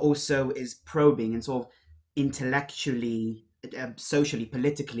 but also is probing and sort of intellectually, socially,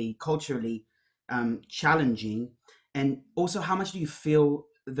 politically, culturally challenging, and also how much do you feel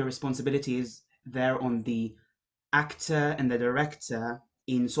the responsibility is there on the actor and the director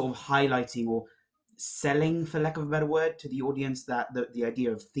in sort of highlighting or selling, for lack of a better word, to the audience that the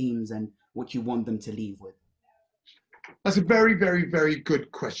idea of themes and what you want them to leave with? That's a very, very, very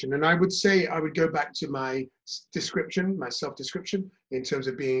good question. And I would say I would go back to my description, my self-description, in terms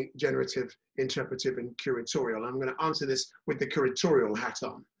of being generative, interpretive, and curatorial. I'm going to answer this with the curatorial hat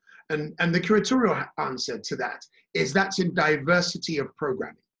on. And the curatorial answer to that is that's in diversity of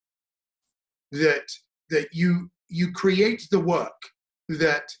programming. That you create the work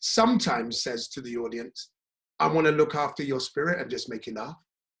that sometimes says to the audience, I want to look after your spirit and just make you laugh.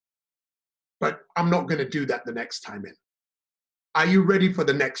 But I'm not going to do that the next time in. Are you ready for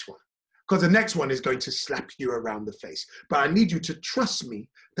the next one? Because the next one is going to slap you around the face. But I need you to trust me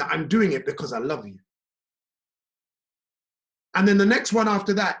that I'm doing it because I love you. And then the next one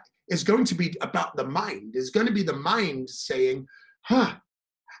after that is going to be about the mind. It's going to be the mind saying, am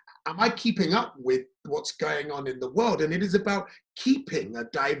I keeping up with what's going on in the world? And it is about keeping a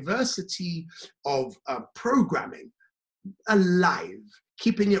diversity of programming alive,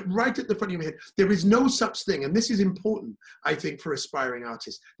 keeping it right at the front of your head. There is no such thing, and this is important, I think, for aspiring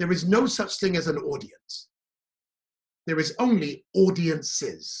artists. There is no such thing as an audience. There is only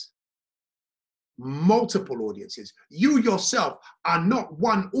audiences, multiple audiences. You yourself are not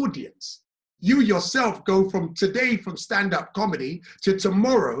one audience. You yourself go from today, from stand-up comedy, to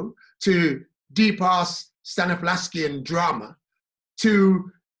tomorrow, to deep-ass Stanislavskian drama,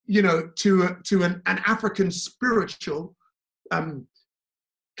 to an African spiritual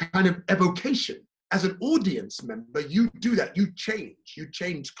kind of evocation. As an audience member, you do that. You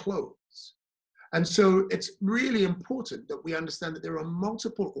change clothes. And so it's really important that we understand that there are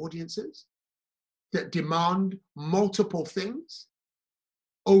multiple audiences that demand multiple things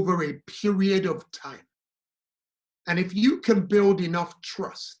over a period of time. And if you can build enough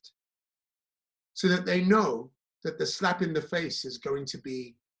trust so that they know that the slap in the face is going to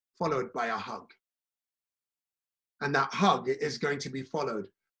be followed by a hug, and that hug is going to be followed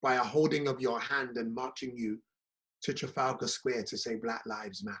by a holding of your hand and marching you to Trafalgar Square to say Black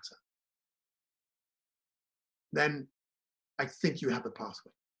Lives Matter, then I think you have a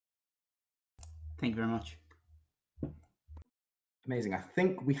pathway. Thank you very much. Amazing. I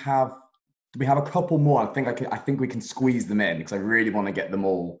think we have a couple more. I think we can squeeze them in because I really want to get them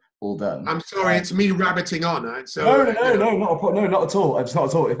all done. I'm sorry, it's me rabbiting on. Right? So no, not at all. It's not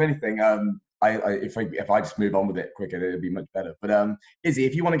at all. If anything, if I just move on with it quicker, it'd be much better. But Izzy,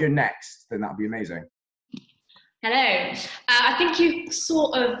 if you want to go next, then that'd be amazing. Hello. I think you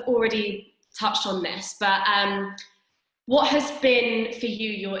sort of already touched on this, but what has been for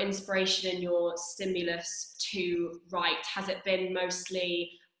you your inspiration and your stimulus to write? Has it been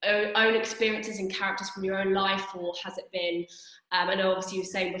mostly own experiences and characters from your own life, or has it been, I know obviously you were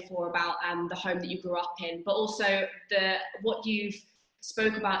saying before about the home that you grew up in, but also what you've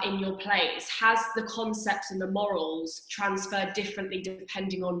spoke about in your plays? Has the concepts and the morals transferred differently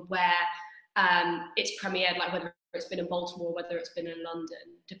depending on where it's premiered, like whether it's been in Baltimore, whether it's been in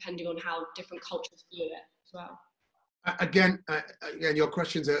London, depending on how different cultures view it as well? Again, your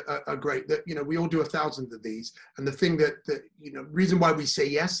questions are great. That we all do 1,000 of these, and the thing that reason why we say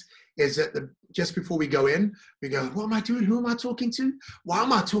yes is that just before we go in, we go, what am I doing? Who am I talking to? Why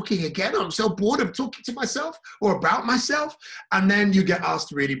am I talking again? I'm so bored of talking to myself or about myself. And then you get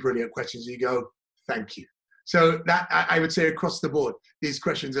asked really brilliant questions. You go, thank you. So that I would say across the board, these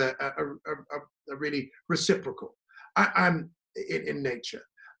questions are really reciprocal. I'm in nature.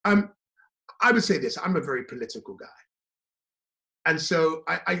 I would say this: I'm a very political guy. And so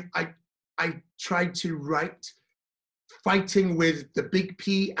I tried to write fighting with the big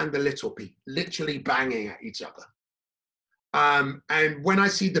P and the little p, literally banging at each other. And when I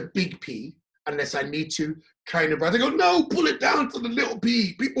see the big P, unless I need to kind of, I go, no, pull it down to the little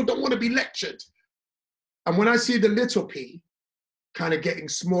p. People don't want to be lectured. And when I see the little p kind of getting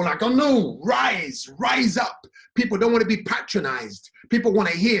small, I go, no, rise up. People don't want to be patronized. People want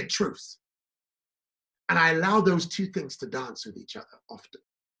to hear truth. And I allow those two things to dance with each other often,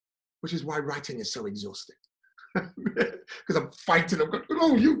 which is why writing is so exhausting. Because I'm fighting, I'm going,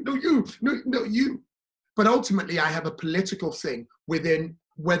 no, you. But ultimately, I have a political thing within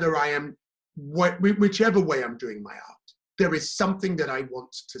whether I am, whichever way I'm doing my art. There is something that I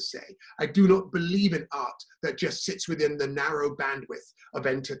want to say. I do not believe in art that just sits within the narrow bandwidth of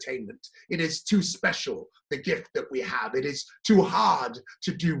entertainment. It is too special, the gift that we have. It is too hard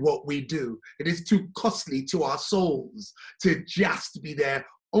to do what we do. It is too costly to our souls to just be there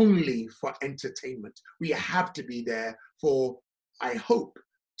only for entertainment. We have to be there for, I hope,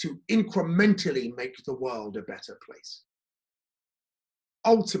 to incrementally make the world a better place.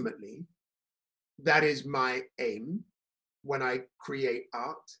 Ultimately, that is my aim when I create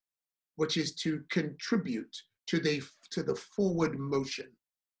art, which is to contribute to the forward motion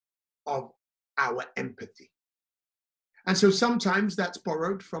of our empathy. And so sometimes that's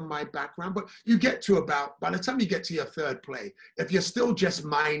borrowed from my background, but you get to about, by the time you get to your third play, if you're still just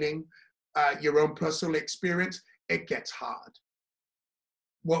mining your own personal experience, it gets hard.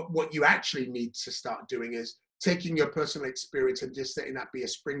 What you actually need to start doing is taking your personal experience and just letting that be a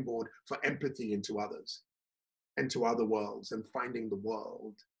springboard for empathy into others, into other worlds, and finding the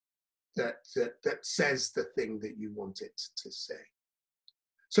world that says the thing that you want it to say.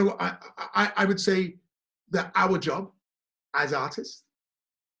 So I would say that our job as artists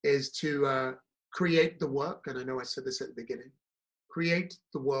is to create the work, and I know I said this at the beginning, create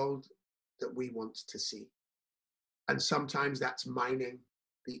the world that we want to see. And sometimes that's mining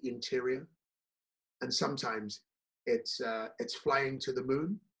the interior, and sometimes it's flying to the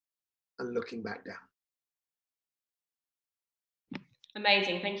moon and looking back down.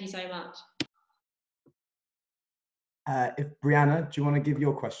 Amazing, thank you so much. If Brianna, do you want to give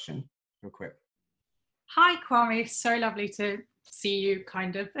your question real quick? Hi, Kwame. So lovely to see you,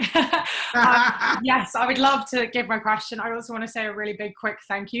 kind of. Yes, I would love to give my question. I also want to say a really big quick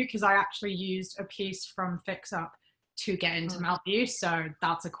thank you, because I actually used a piece from Fix Up to get into Mountview. So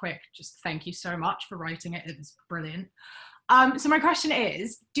that's a quick just thank you so much for writing it. It was brilliant. So my question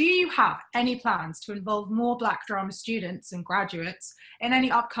is, do you have any plans to involve more Black drama students and graduates in any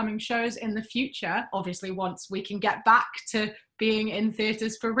upcoming shows in the future? Obviously, once we can get back to being in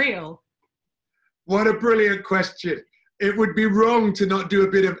theatres for real. What a brilliant question. It would be wrong to not do a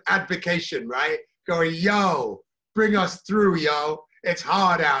bit of advocation, right? Going, yo, bring us through, yo. It's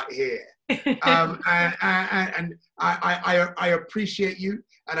hard out here. And I appreciate you,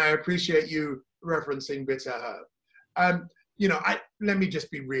 and I appreciate you referencing Bitter Herb. You know, let me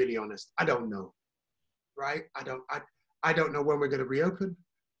just be really honest. I don't know, right? I don't know when we're going to reopen.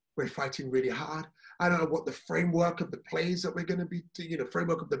 We're fighting really hard. I don't know what the framework of the plays that we're going to be,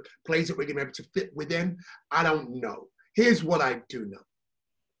 framework of the plays that we're going to be able to fit within. I don't know. Here's what I do know,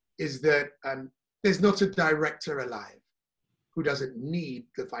 is that there's not a director alive who doesn't need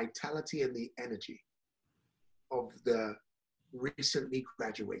the vitality and the energy of the recently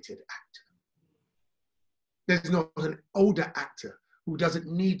graduated actor. There's not an older actor who doesn't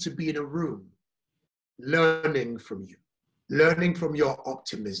need to be in a room learning from you, learning from your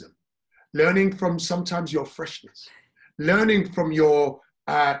optimism, learning from sometimes your freshness, learning from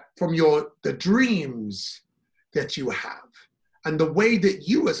the dreams that you have, and the way that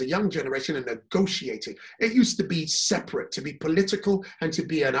you as a young generation are negotiating. It used to be separate. To be political and to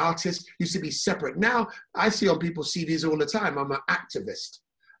be an artist used to be separate. Now I see on people's CVs all the time, I'm an activist.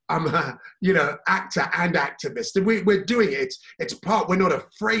 I'm a, actor and activist. And we're doing it. It's part, we're not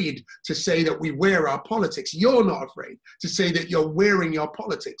afraid to say that we wear our politics. You're not afraid to say that you're wearing your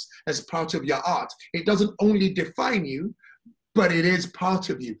politics as part of your art. It doesn't only define you, but it is part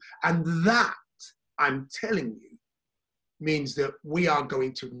of you. And that, I'm telling you, means that we are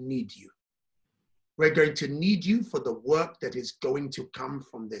going to need you. We're going to need you for the work that is going to come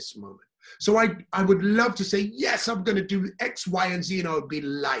from this moment. So I would love to say, yes, I'm going to do X, Y, and Z, and I would be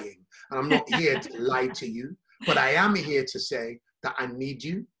lying. And I'm not here to lie to you, but I am here to say that I need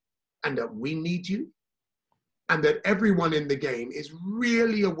you, and that we need you, and that everyone in the game is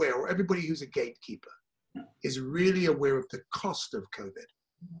really aware, or everybody who's a gatekeeper is really aware of the cost of COVID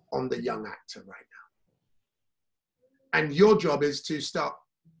on the young actor right now. And your job is to start,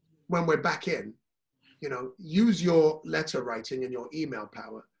 when we're back in, use your letter writing and your email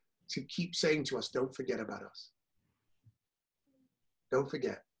power to keep saying to us, don't forget about us. Don't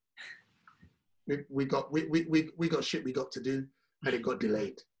forget. We got shit we got to do, and it got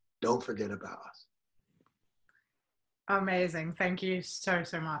delayed. Don't forget about us. Amazing. Thank you so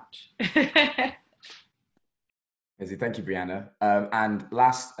much. Thank you, Brianna. And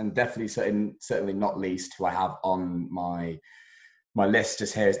last, and definitely certainly not least, who I have on my list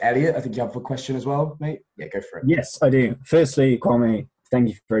just here is Elliot. I think you have a question as well, mate. Yeah, go for it. Yes, I do. Firstly, Kwame, thank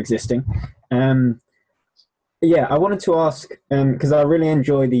you for existing. Yeah, I wanted to ask, because I really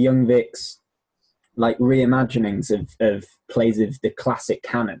enjoy the Young Vic's reimaginings of plays of the classic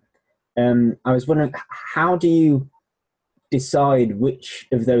canon. I was wondering, how do you decide which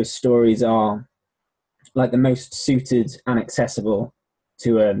of those stories are the most suited and accessible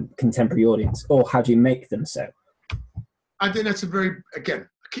to a contemporary audience, or how do you make them so? I think that's again, I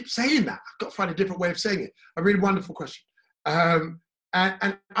keep saying that. I've got to find a different way of saying it. A really wonderful question. And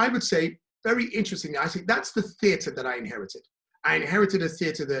I would say, very interestingly, I think that's the theatre that I inherited. I inherited a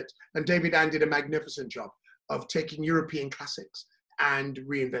theatre and David Ann did a magnificent job of taking European classics and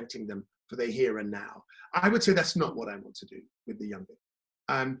reinventing them for the here and now. I would say that's not what I want to do with the Young Vic.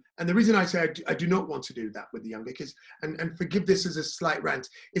 And the reason I say I do not want to do that with the Young Vic is, and forgive this as a slight rant,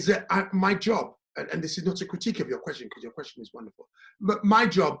 is that my job and this is not a critique of your question, because your question is wonderful, but my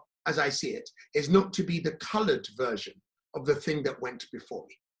job, as I see it, is not to be the colored version of the thing that went before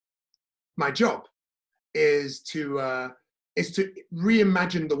me. My job is to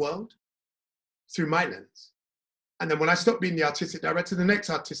reimagine the world through my lens. And then when I stop being the artistic director, the next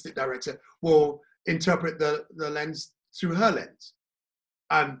artistic director will interpret the lens through her lens.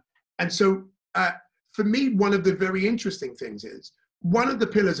 And so for me, one of the very interesting things is, one of the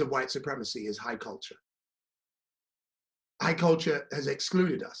pillars of white supremacy is high culture. High culture has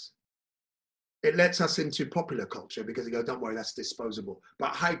excluded us. It lets us into popular culture because they go, don't worry, that's disposable. But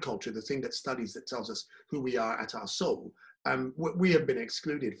high culture, the thing that studies, that tells us who we are at our soul, we have been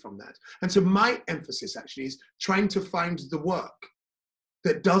excluded from that. And so my emphasis actually is trying to find the work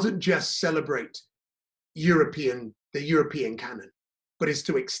that doesn't just celebrate the European canon, but is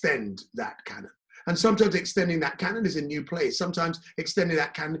to extend that canon. And sometimes extending that canon is in new plays. Sometimes extending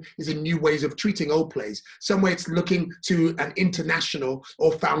that canon is in new ways of treating old plays. Some way it's looking to an international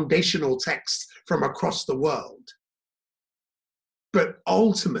or foundational text from across the world. But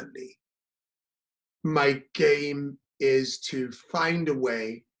ultimately, my game is to find a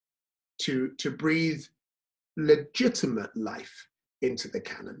way to breathe legitimate life into the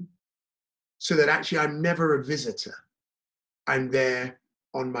canon, so that actually I'm never a visitor. I'm there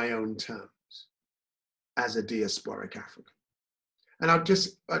on my own terms as a diasporic African. And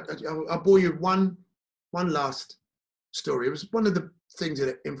I'll bore you one last story. It was one of the things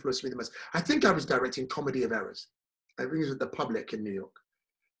that influenced me the most. I think I was directing Comedy of Errors. I think it was at the Public in New York.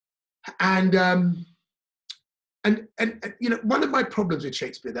 And you know, one of my problems with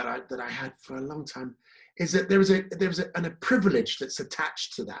Shakespeare that I had for a long time is that there was a privilege that's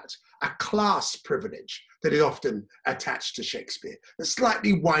attached to that, a class privilege that is often attached to Shakespeare that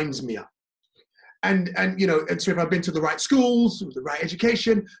slightly winds me up. And you know, and so if I've been to the right schools, with the right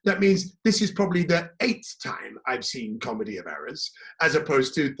education, that means this is probably the 8th time I've seen Comedy of Errors, as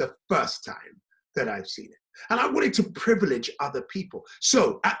opposed to the first time that I've seen it. And I wanted to privilege other people.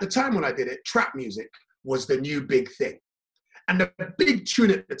 So at the time when I did it, trap music was the new big thing. And the big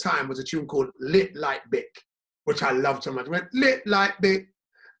tune at the time was a tune called Lit Like Bic, which I loved so much. It went, lit like Bic,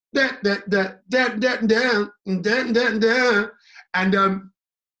 da da da da da da da da da.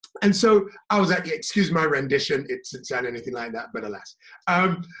 And so I was like, yeah, excuse my rendition, it didn't sound anything like that, but alas.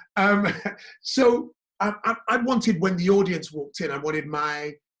 So I wanted, when the audience walked in, I wanted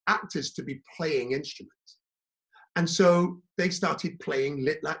my actors to be playing instruments. And so they started playing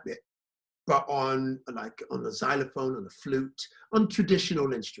Lit Like Bic, but on the xylophone, on the flute, on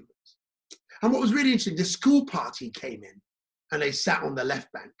traditional instruments. And what was really interesting, the school party came in and they sat on the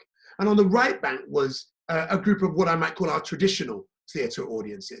left bank. And on the right bank was a group of what I might call our traditional theatre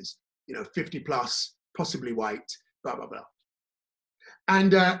audiences, you know, 50 plus, possibly white, blah, blah, blah.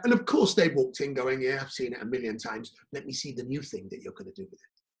 And of course they walked in going, yeah, I've seen it a million times. Let me see the new thing that you're going to do with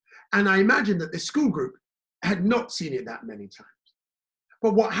it. And I imagine that the school group had not seen it that many times.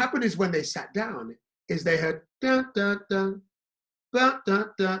 But what happened is when they sat down, is they heard da da da da da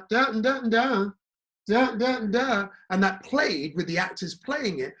da da da da da da da, and that played with the actors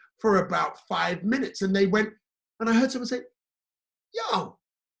playing it for about 5 minutes. And they went, and I heard someone say, "Yo,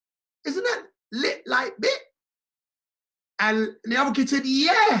 isn't that Lit Like Bic?" And the other kid said,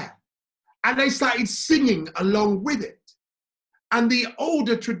 "Yeah," and they started singing along with it. And the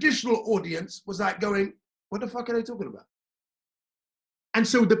older traditional audience was like going, "What the fuck are they talking about?" And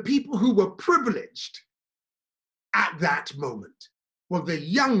so the people who were privileged at that moment were the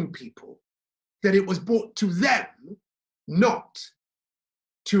young people, that it was brought to them, not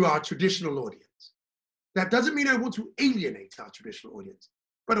to our traditional audience. That doesn't mean I want to alienate our traditional audience,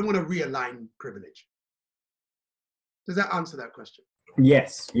 but I want to realign privilege. Does that answer that question?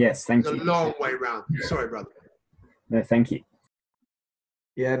 Yes, thank you. It's a long way round. Sorry, brother. No, thank you.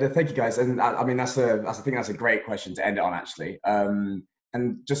 Yeah, no, thank you guys. And I mean, I think that's a great question to end it on, actually.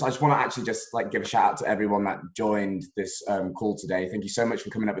 And I just want to actually just like give a shout out to everyone that joined this call today. Thank you so much for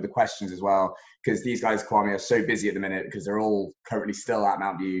coming up with the questions as well, because these guys, Kwame, are so busy at the minute because they're all currently still at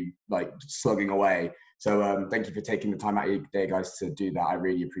Mountview, like slugging away. So thank you for taking the time out of your day, guys, to do that. I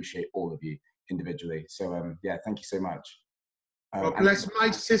really appreciate all of you individually. So yeah, thank you so much. Well, bless, my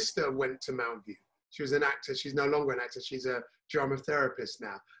sister went to Mountview. She was an actor. She's no longer an actor. She's a drama therapist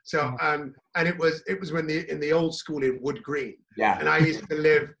now. So, and it was when in the old school in Wood Green. Yeah. And I used to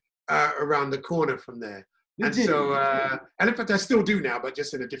live around the corner from there. And so, and in fact, I still do now, but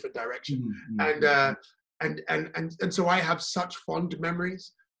just in a different direction. And so I have such fond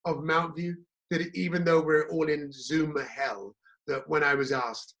memories of Mountview that even though we're all in Zoom hell, that when I was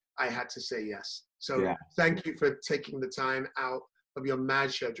asked, I had to say yes. So thank you for taking the time out of your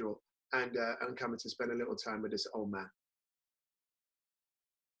mad schedule and coming to spend a little time with this old man.